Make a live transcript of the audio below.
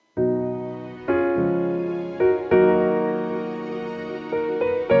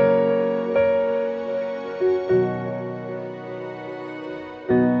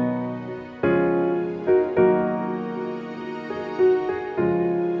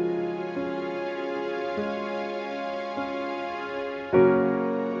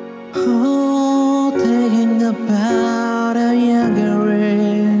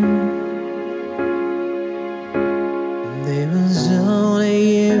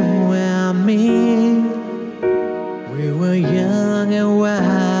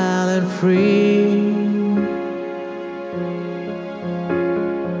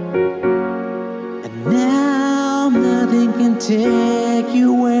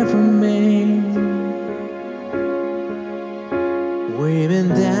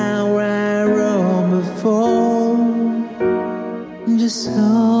down where I roamed before. Just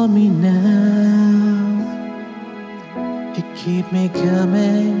hold me now. You keep me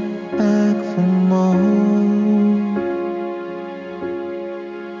coming back for more.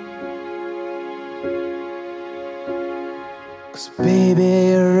 'Cause baby,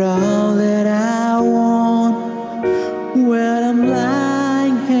 you're all that I want. When I'm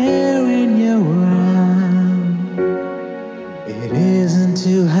lying here in your arms, it isn't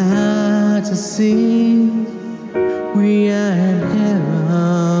too hard to see we are in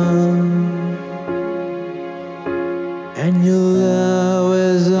heaven. And your love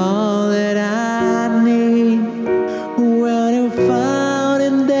is all that I need. When I'm found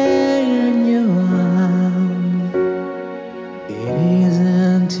in there in your arms, it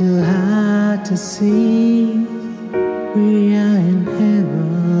isn't too hard to see we are in heaven.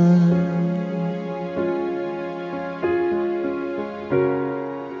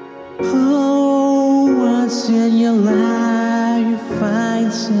 Oh, once in your life you find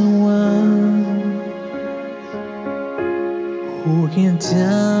someone who can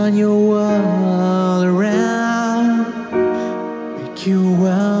turn your world around, pick you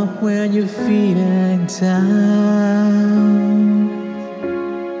up when you're feeling down.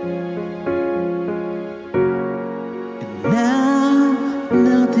 Now,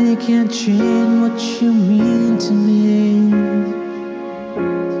 nothing can change what you mean to me.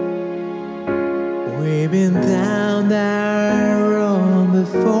 We've been down that road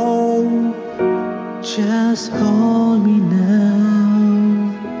before. Just hold me now.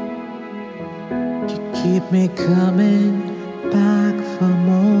 You keep me coming back for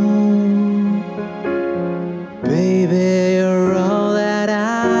more. Baby, you're all that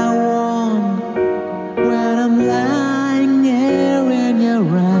I want. When I'm lying here in your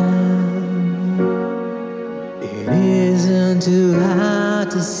arms, it isn't too hard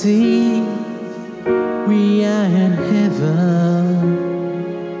to see we are in heaven.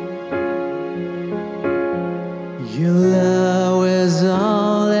 Your love is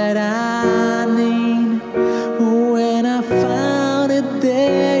all that I need. When I found it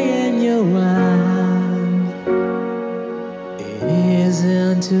there in your arms, it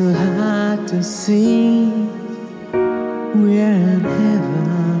isn't too hard to see we're in heaven.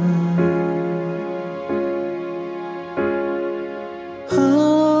 Oh,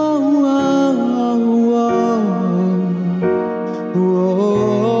 oh, oh, oh, oh,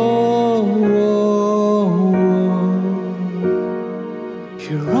 oh.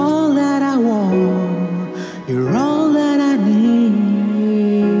 You're all that I want. You're all